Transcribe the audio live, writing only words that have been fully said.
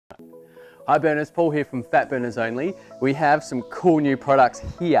Hi burners, Paul here from Fat Burners Only. We have some cool new products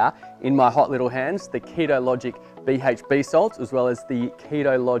here in my hot little hands, the Ketologic BHB salts as well as the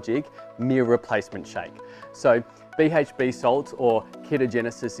Ketologic meal replacement shake. So BHB salts or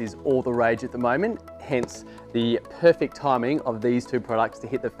ketogenesis is all the rage at the moment, hence the perfect timing of these two products to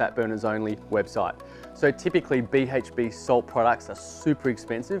hit the Fat Burners Only website. So typically BHB salt products are super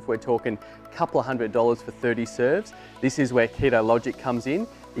expensive. We're talking a couple of $100 for 30 serves. This is where Ketologic comes in.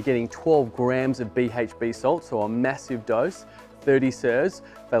 You're getting 12 grams of BHB salt, so a massive dose, 30 serves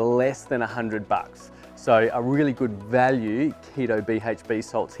for less than $100. So a really good value keto BHB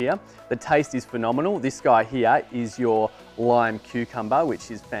salts here. The taste is phenomenal. This guy here is your lime cucumber,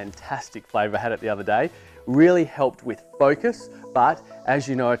 which is fantastic flavor. I had it the other day. Really helped with focus, but as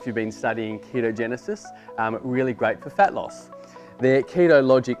you know, if you've been studying ketogenesis, really great for fat loss. The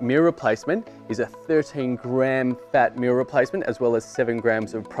Ketologic meal replacement is a 13-gram fat meal replacement as well as 7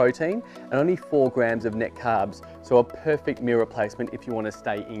 grams of protein and only 4 grams of net carbs. So a perfect meal replacement if you want to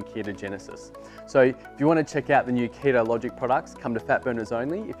stay in ketogenesis. So if you want to check out the new Ketologic products, come to Fat Burners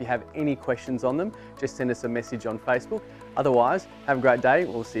Only. If you have any questions on them, just send us a message on Facebook. Otherwise, have a great day.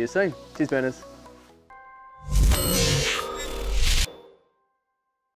 We'll see you soon. Cheers, burners.